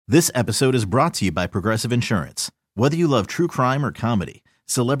This episode is brought to you by Progressive Insurance. Whether you love true crime or comedy,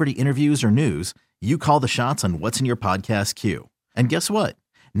 celebrity interviews or news, you call the shots on what's in your podcast queue. And guess what?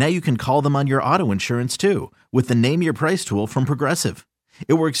 Now you can call them on your auto insurance too with the Name Your Price tool from Progressive.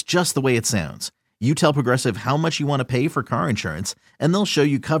 It works just the way it sounds. You tell Progressive how much you want to pay for car insurance, and they'll show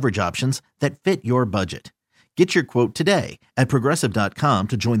you coverage options that fit your budget. Get your quote today at Progressive.com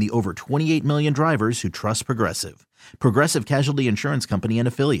to join the over 28 million drivers who trust Progressive. Progressive Casualty Insurance Company and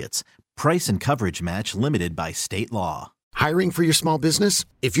Affiliates. Price and coverage match limited by state law. Hiring for your small business?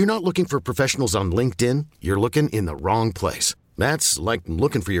 If you're not looking for professionals on LinkedIn, you're looking in the wrong place. That's like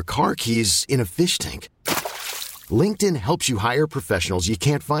looking for your car keys in a fish tank. LinkedIn helps you hire professionals you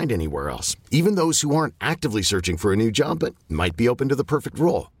can't find anywhere else, even those who aren't actively searching for a new job but might be open to the perfect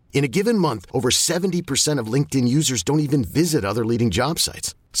role. In a given month, over 70% of LinkedIn users don't even visit other leading job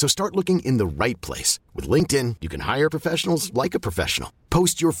sites. So start looking in the right place. With LinkedIn, you can hire professionals like a professional.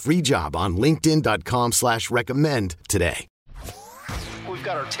 Post your free job on linkedin.com/recommend today. We've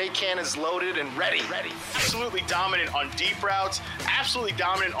got our take cannons loaded and ready. Absolutely dominant on deep routes. Absolutely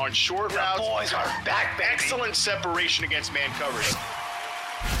dominant on short routes. Boys are back, baby. Excellent separation against man coverage.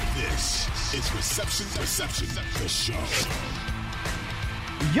 This is Reception, the show.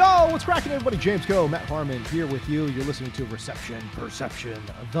 Yo, what's cracking, everybody? James Coe, Matt Harmon here with you. You're listening to Reception, the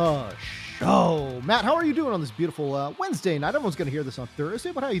show. Matt, how are you doing on this beautiful Wednesday night? Everyone's going to hear this on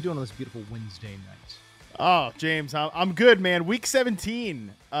Thursday, but how are you doing on this beautiful Wednesday night? Oh, James, I'm good, man. Week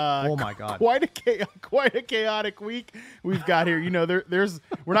 17. Oh my God, quite a chaotic week we've got here. You know,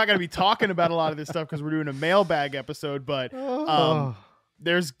 we're not going to be talking about a lot of this stuff because we're doing a mailbag episode, but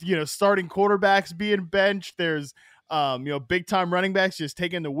there's starting quarterbacks being benched. There's big time running backs just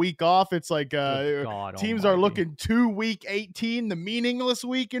taking the week off. It's like teams are looking to week 18, the meaningless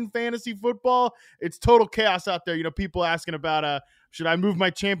week in fantasy football. It's total chaos out there. People asking about should I move my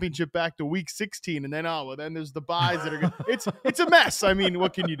championship back to week 16? And then then there's the buys that are good. It's a mess. I mean,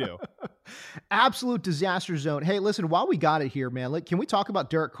 what can you do? Absolute disaster zone. Hey, listen, while we got it here, man, can we talk about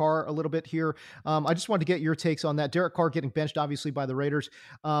Derek Carr a little bit here? I just wanted to get your takes on that. Derek Carr getting benched, obviously, by the Raiders.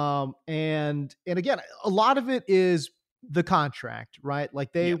 And again, a lot of it is the contract, right?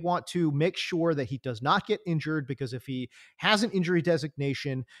 Like they want to make sure that he does not get injured, because if he has an injury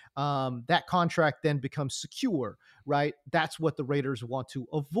designation, that contract then becomes secure, right? That's what the Raiders want to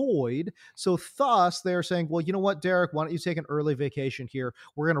avoid. So thus they're saying, well, you know what, Derek, why don't you take an early vacation here?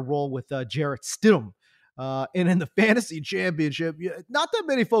 We're going to roll with Jarrett Stidham. And in the fantasy championship, not that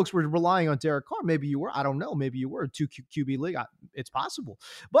many folks were relying on Derek Carr. Maybe you were, I don't know. Maybe you were a 2 QB league. It's possible.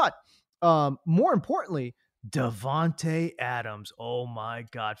 But more importantly, Davante Adams. Oh my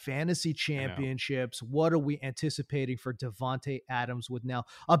God. Fantasy championships. What are we anticipating for Davante Adams with now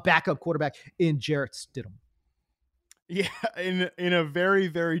a backup quarterback in Jarrett Stidham? Yeah, in a very,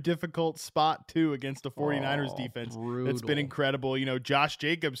 very difficult spot, too, against the 49ers defense. Brutal. It's been incredible. Josh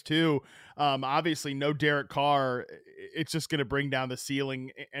Jacobs, too. Obviously, no Derek Carr. It's just going to bring down the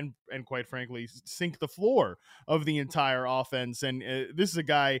ceiling and quite frankly, sink the floor of the entire offense. And this is a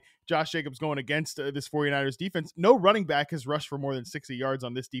guy, Josh Jacobs, going against this 49ers defense. No running back has rushed for more than 60 yards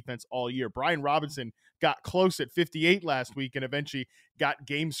on this defense all year. Brian Robinson got close at 58 last week and eventually got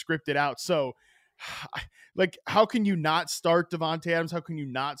game scripted out. So, how can you not start Davante Adams? How can you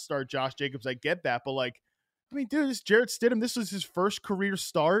not start Josh Jacobs? I get that, but dude, this Jarrett Stidham, this was his first career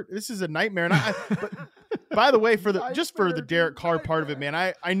start. This is a nightmare. And but by the way, for the Derek Carr part of it, man,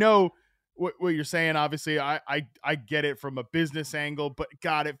 I know what you're saying. Obviously, I get it from a business angle, but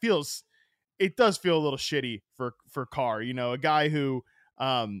God, it does feel a little shitty for Carr. A guy who,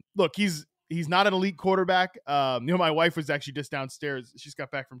 look, he's not an elite quarterback. My wife was actually just downstairs. She's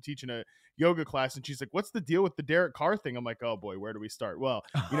got back from teaching a yoga class, and she's like, "What's the deal with the Derek Carr thing?" I'm like, "Oh boy, where do we start?" Well,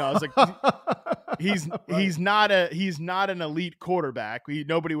 I was like, he's not an elite quarterback.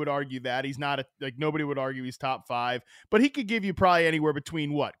 Nobody would argue that nobody would argue he's top 5, but he could give you probably anywhere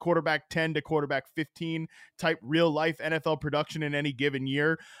between quarterback 10 to quarterback 15 type real life NFL production in any given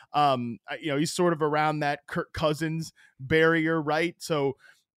year. He's sort of around that Kirk Cousins barrier, right? So.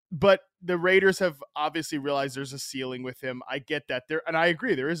 But the Raiders have obviously realized there's a ceiling with him. I get that there, and I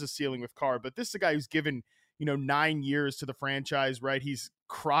agree there is a ceiling with Carr, but this is a guy who's given, 9 years to the franchise, right? He's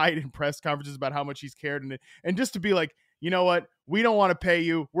cried in press conferences about how much he's cared. And just to be like, you know what? We don't want to pay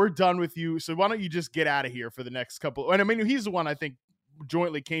you. We're done with you. So why don't you just get out of here for the next couple? And I mean, he's the one I think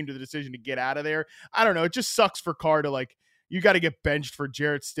jointly came to the decision to get out of there. I don't know. It just sucks for Carr to you got to get benched for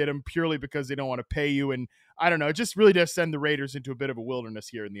Jarrett Stidham purely because they don't want to pay you. And I don't know. It just really does send the Raiders into a bit of a wilderness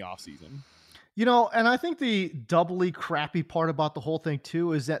here in the offseason. And I think the doubly crappy part about the whole thing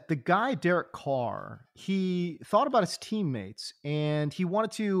too is that the guy Derek Carr, he thought about his teammates and he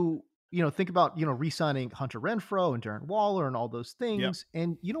wanted to, think about, re-signing Hunter Renfrow and Darren Waller and all those Yep. things.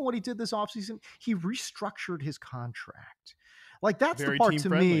 And you know what he did this offseason? He restructured his contract. Like that's the Very part team to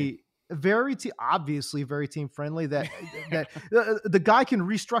friendly. me obviously very team friendly that the guy can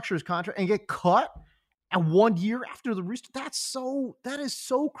restructure his contract and get cut and 1 year after the restart. That is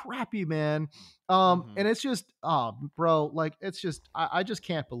so crappy, man. And it's just, bro, like it's just, I just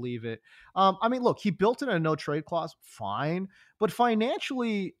can't believe it. I mean, look, he built in a no trade clause, fine, but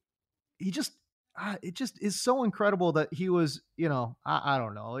financially, he just, it just is so incredible that he was, I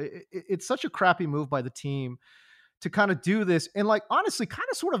don't know. It's such a crappy move by the team to kind of do this and like honestly kind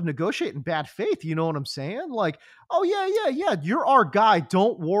of sort of negotiate in bad faith. You know what I'm saying? Like, oh yeah, you're our guy.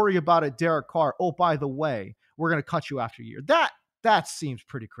 Don't worry about it, Derek Carr. Oh, by the way, we're gonna cut you after a year. That seems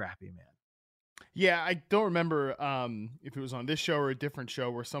pretty crappy, man. Yeah, I don't remember if it was on this show or a different show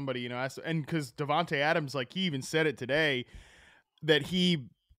where somebody, asked, and because Davante Adams, like he even said it today, that he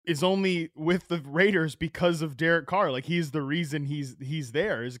is only with the Raiders because of Derek Carr. Like he's the reason he's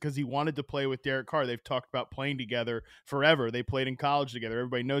there is because he wanted to play with Derek Carr. They've talked about playing together forever. They played in college together.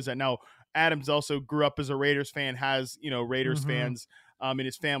 Everybody knows that. Now, Adams also grew up as a Raiders fan, has, Raiders fans in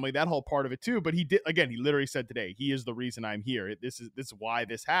his family, that whole part of it too. But he literally said today, he is the reason I'm here. This is why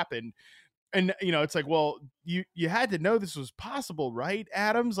this happened. And, it's like, well, you had to know this was possible, right,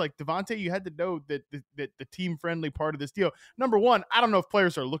 Adams? Like, Davante, you had to know that the team-friendly part of this deal. Number one, I don't know if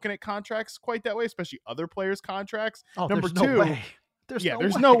players are looking at contracts quite that way, especially other players' contracts. Oh, Number there's two, no way.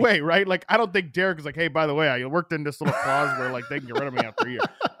 There's no way, right? Like, I don't think Derek is like, hey, by the way, I worked in this little clause where, like, they can get rid of me after a year.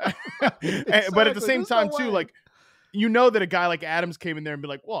 But at the same time, too, like, that a guy like Adams came in there and be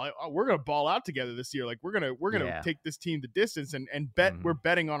like, well, we're going to ball out together this year. Like we're going to take this team the distance and bet we're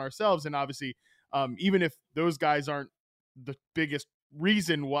betting on ourselves. And obviously, even if those guys aren't the biggest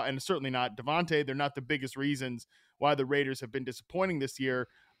reason why, and certainly not Davante, they're not the biggest reasons why the Raiders have been disappointing this year.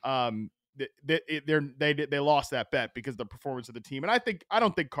 They lost that bet because of the performance of the team. And I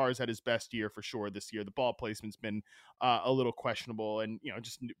don't think Carr's had his best year for sure this year. The ball placement's been a little questionable and,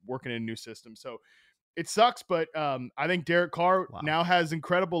 just working in a new system. So, it sucks, but I think Derek Carr now has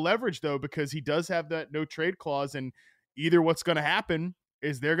incredible leverage, though, because he does have that no trade clause. And either what's going to happen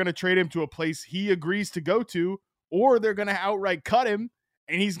is they're going to trade him to a place he agrees to go to, or they're going to outright cut him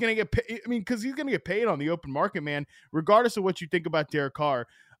and he's going to get paid. I mean, because he's going to get paid on the open market, man, regardless of what you think about Derek Carr.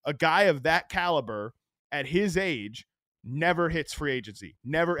 A guy of that caliber at his age never hits free agency.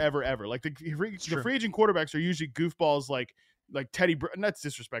 Never, ever, ever. Like the free agent quarterbacks are usually goofballs like Teddy, and that's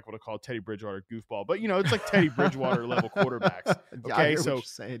disrespectful to call Teddy Bridgewater goofball, but it's like Teddy Bridgewater level quarterbacks. Okay, so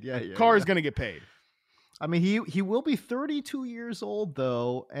Carr is going to get paid. I mean, he will be 32 years old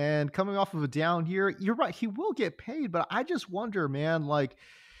though, and coming off of a down year, you're right, he will get paid, but I just wonder, man, like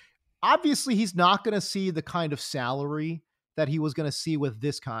obviously he's not going to see the kind of salary that he was going to see with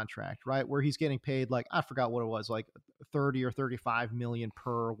this contract, right? Where he's getting paid like, I forgot what it was, like 30 or 35 million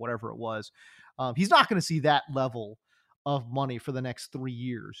per whatever it was. He's not going to see that level of money for the next 3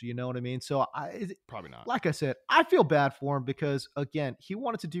 years. You know what I mean? So Probably not. Like I said, I feel bad for him because again, he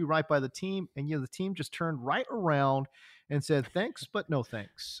wanted to do right by the team and the team just turned right around and said, thanks, but no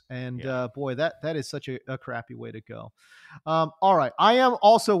thanks. And boy, that is such a crappy way to go. All right. I am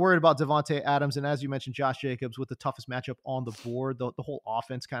also worried about Davante Adams. And as you mentioned, Josh Jacobs with the toughest matchup on the board, the whole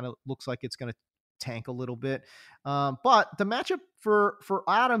offense kind of looks like it's going to tank a little bit. But the matchup for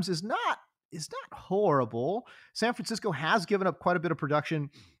Adams is not horrible. San Francisco has given up quite a bit of production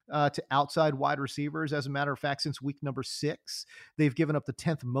to outside wide receivers. As a matter of fact, since week number 6, they've given up the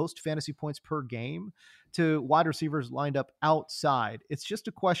 10th most fantasy points per game to wide receivers lined up outside. It's just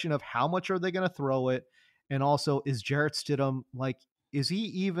a question of how much are they going to throw it? And also, is Jarrett Stidham, is he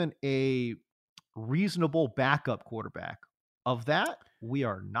even a reasonable backup quarterback? Of that, we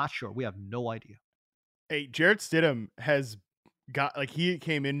are not sure. We have no idea. Hey, Jarrett Stidham has he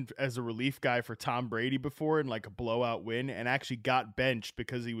came in as a relief guy for Tom Brady before in like a blowout win and actually got benched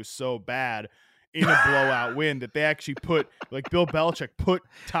because he was so bad in a blowout win that they actually put Bill Belichick put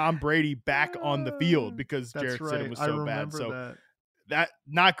Tom Brady back on the field because Jarrett Stidham was so bad. So that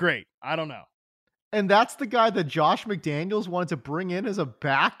not great. I don't know. And that's the guy that Josh McDaniels wanted to bring in as a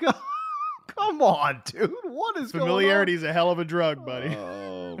backup. Come on, dude. What is going on? Familiarity is a hell of a drug, buddy.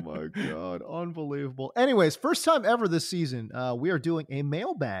 Oh, my God. Unbelievable. Anyways, first time ever this season, we are doing a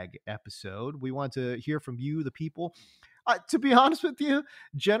mailbag episode. We want to hear from you, the people. To be honest with you,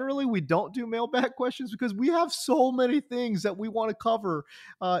 generally we don't do mailbag questions because we have so many things that we want to cover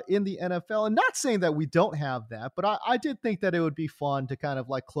in the NFL. And not saying that we don't have that, but I did think that it would be fun to kind of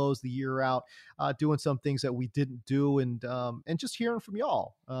like close the year out doing some things that we didn't do, and just hearing from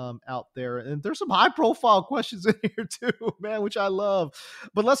y'all out there. And there's some high profile questions in here too, man, which I love.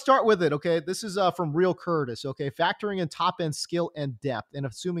 But let's start with it. Okay, this is from Real Curtis. Okay, factoring in top end skill and depth and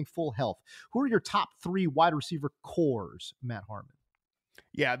assuming full health, who are your top 3 wide receiver cores, Matt Harmon?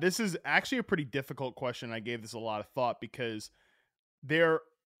 Yeah, this is actually a pretty difficult question. I gave this a lot of thought because there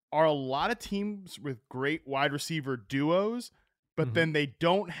are a lot of teams with great wide receiver duos, but then they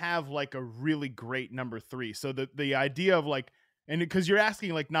don't have like a really great number 3. So the idea of like, and because you're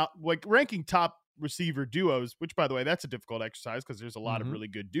asking like not like ranking top receiver duos, which by the way, that's a difficult exercise because there's a lot of really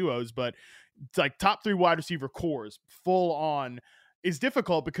good duos, but it's like top 3 wide receiver cores full on is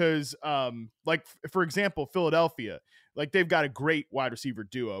difficult because like for example, Philadelphia, like they've got a great wide receiver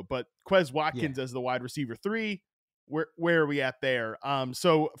duo, but Quez Watkins as the wide receiver 3, where are we at there?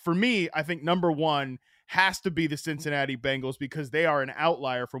 So for me, I think number 1 has to be the Cincinnati Bengals because they are an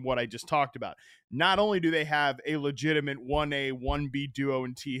outlier from what I just talked about. Not only do they have a legitimate 1A, 1B duo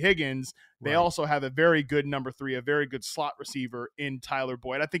in T. Higgins, they also have a very good number 3, a very good slot receiver in Tyler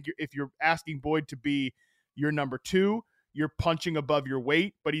Boyd. I think if you're asking Boyd to be your number 2, you're punching above your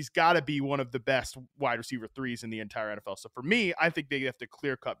weight, but he's got to be one of the best wide receiver 3s in the entire NFL. So for me, I think they have to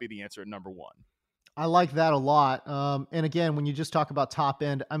clear cut be the answer at number 1. I like that a lot. And again, when you just talk about top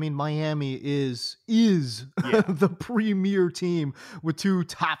end, I mean, Miami is the premier team with 2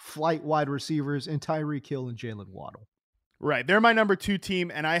 top flight wide receivers in Tyreek Hill and Jalen Waddle. Right. They're my number 2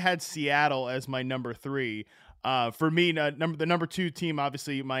 team, and I had Seattle as my number 3. For me, the number 2 team,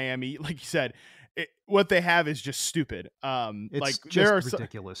 obviously Miami, like you said, what they have is just stupid. It's like just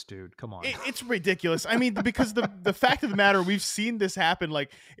ridiculous, dude. Come on. It's ridiculous. I mean, because the fact of the matter, we've seen this happen.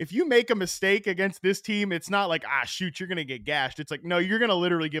 Like if you make a mistake against this team, it's not like, shoot, you're going to get gashed. It's like, no, you're going to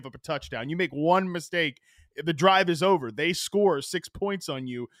literally give up a touchdown. You make one mistake, the drive is over. They score 6 points on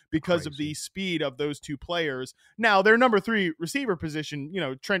you because of the speed of those 2 players. Now their number 3 receiver position,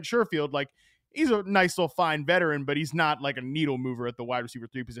 Trent Sherfield, like, he's a nice little fine veteran, but he's not like a needle mover at the wide receiver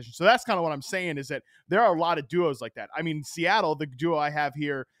 3 position. So that's kind of what I'm saying is that there are a lot of duos like that. I mean, Seattle, the duo I have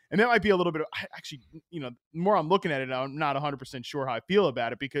here, and that might be a little bit of, actually, the more I'm looking at it, I'm not 100% sure how I feel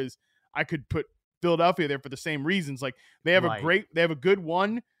about it because I could put Philadelphia there for the same reasons. Like they have they have a good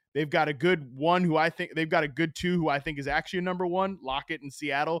 1. They've got a good 1 who I think they've got a good 2 who I think is actually a number 1, Lockett in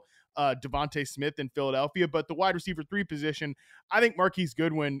Seattle, Devontae Smith in Philadelphia. But the wide receiver 3 position, I think Marquise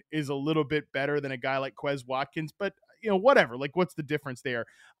Goodwin is a little bit better than a guy like Quez Watkins, but whatever, like what's the difference there?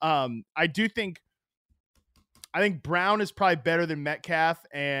 I think Brown is probably better than Metcalf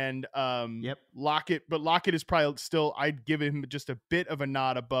and Lockett, but Lockett is probably still, I'd give him just a bit of a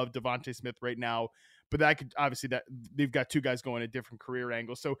nod above Devontae Smith right now. But that could obviously that they've got 2 guys going at different career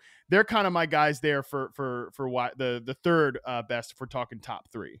angles. So they're kind of my guys there for what the third best if we're talking top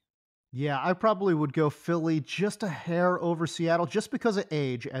 3. Yeah, I probably would go Philly just a hair over Seattle just because of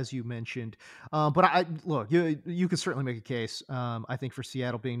age, as you mentioned. But look, you could certainly make a case. I think for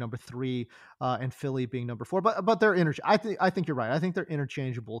Seattle being number 3 and Philly being number 4, but they're I think you're right. I think they're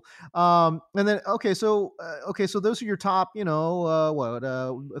interchangeable. And then so those are your top,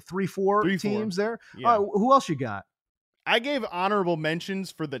 3-4 teams there. Yeah. Who else you got? I gave honorable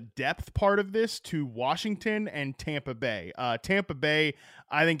mentions for the depth part of this to Washington and Tampa Bay. Tampa Bay,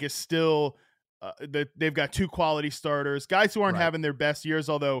 I think, is still they've got 2 quality starters, guys who aren't having their best years.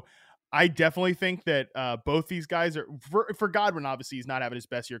 Although I definitely think that both these guys are for Godwin. Obviously, he's not having his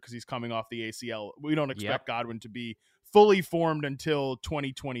best year because he's coming off the ACL. We don't expect Godwin to be fully formed until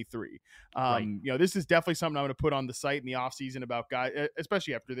 2023. This is definitely something I'm going to put on the site in the offseason about guys,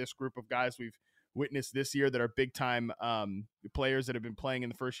 especially after this group of guys we've witnessed this year that are big time players that have been playing in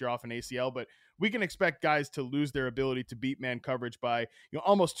the first year off an ACL, but we can expect guys to lose their ability to beat man coverage by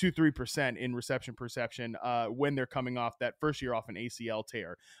almost 2-3% in reception perception when they're coming off that first year off an ACL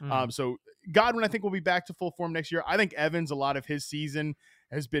tear. So Godwin, I think, will be back to full form next year. I think Evans, a lot of his season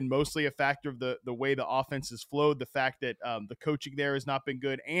has been mostly a factor of the way the offense has flowed, the fact that the coaching there has not been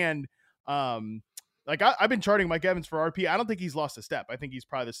good, and I've been charting Mike Evans for RP. I don't think he's lost a step. I think he's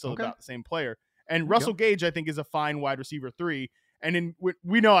probably still about the same player. And Russell Gage, I think, is a fine wide receiver 3. And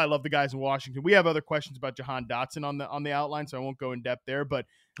we know I love the guys in Washington. We have other questions about Jahan Dotson on the outline, so I won't go in depth there. But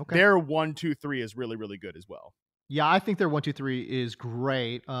their 1, 2, 3 is really, really good as well. Yeah, I think their 1, 2, 3 is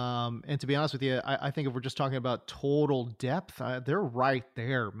great. And to be honest with you, I think if we're just talking about total depth, they're right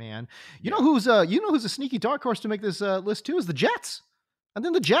there, man. You know who's a sneaky dark horse to make this list too is the Jets. And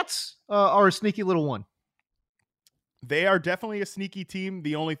then the Jets are a sneaky little one. they are definitely a sneaky team.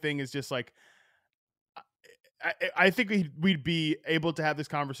 The only thing is just like, I think we'd be able to have this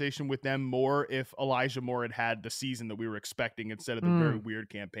conversation with them more if Elijah Moore had the season that we were expecting instead of the very weird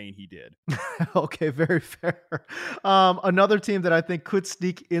campaign he did. Okay, very fair. Another team that I think could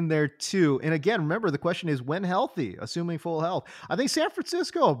sneak in there too. And again, remember, the question is when healthy, assuming full health. I think San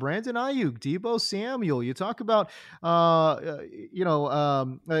Francisco, Brandon Ayuk, Deebo Samuel. You talk about,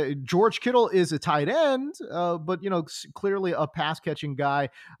 George Kittle is a tight end, but, clearly a pass catching guy.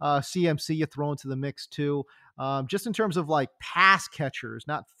 CMC you throw into the mix too. Just in terms of like pass catchers,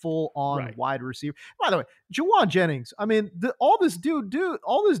 not full on wide receiver. By the way, Juwan Jennings, I mean, all this dude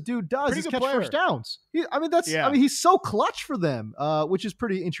does is catch first downs. He's so clutch for them, which is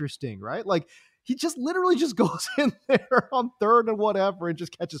pretty interesting, right? Like he just literally just goes in there on third and whatever and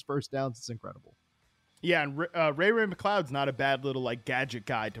just catches first downs. It's incredible. Yeah, and Ray McLeod's not a bad little like gadget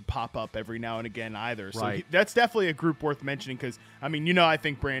guy to pop up every now and again either. So that's definitely a group worth mentioning because, I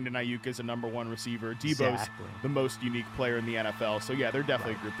think Brandon Ayuk is a number one receiver. Deebo's the most unique player in the NFL. So, yeah, they're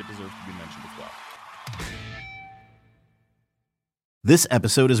definitely a group that deserves to be mentioned as well. This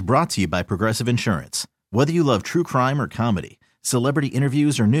episode is brought to you by Progressive Insurance. Whether you love true crime or comedy, celebrity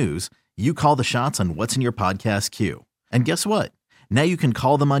interviews or news, you call the shots on what's in your podcast queue. And guess what? Now you can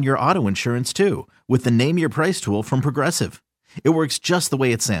call them on your auto insurance too with the Name Your Price tool from Progressive. It works just the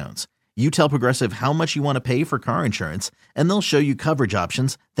way it sounds. You tell Progressive how much you want to pay for car insurance, and they'll show you coverage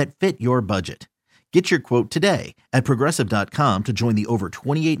options that fit your budget. Get your quote today at Progressive.com to join the over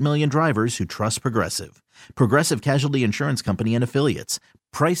 28 million drivers who trust Progressive. Progressive Casualty Insurance Company and Affiliates.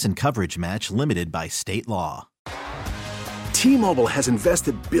 Price and coverage match limited by state law. T-Mobile has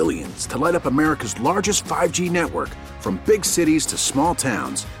invested billions to light up America's largest 5G network, from big cities to small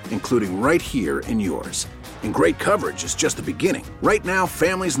towns, including right here in yours. And great coverage is just the beginning. Right now,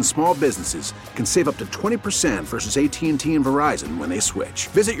 families and small businesses can save up to 20% versus AT&T and Verizon when they switch.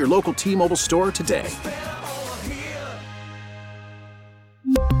 Visit your local T-Mobile store today.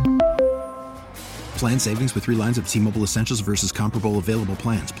 Plan savings with 3 lines of T-Mobile Essentials versus comparable available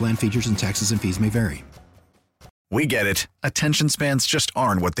plans. Plan features and taxes and fees may vary. We get it. Attention spans just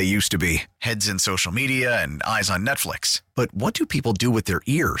aren't what they used to be. Heads in social media and eyes on Netflix. But what do people do with their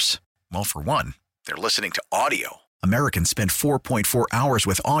ears? Well, for one, they're listening to audio. Americans spend 4.4 hours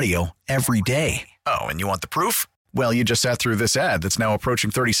with audio every day. Oh, and you want the proof? Well, you just sat through this ad that's now approaching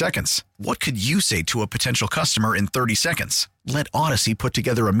 30 seconds. What could you say to a potential customer in 30 seconds? Let Odyssey put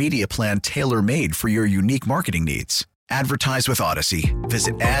together a media plan tailor-made for your unique marketing needs. Advertise with Odyssey.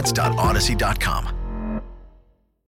 Visit ads.odyssey.com.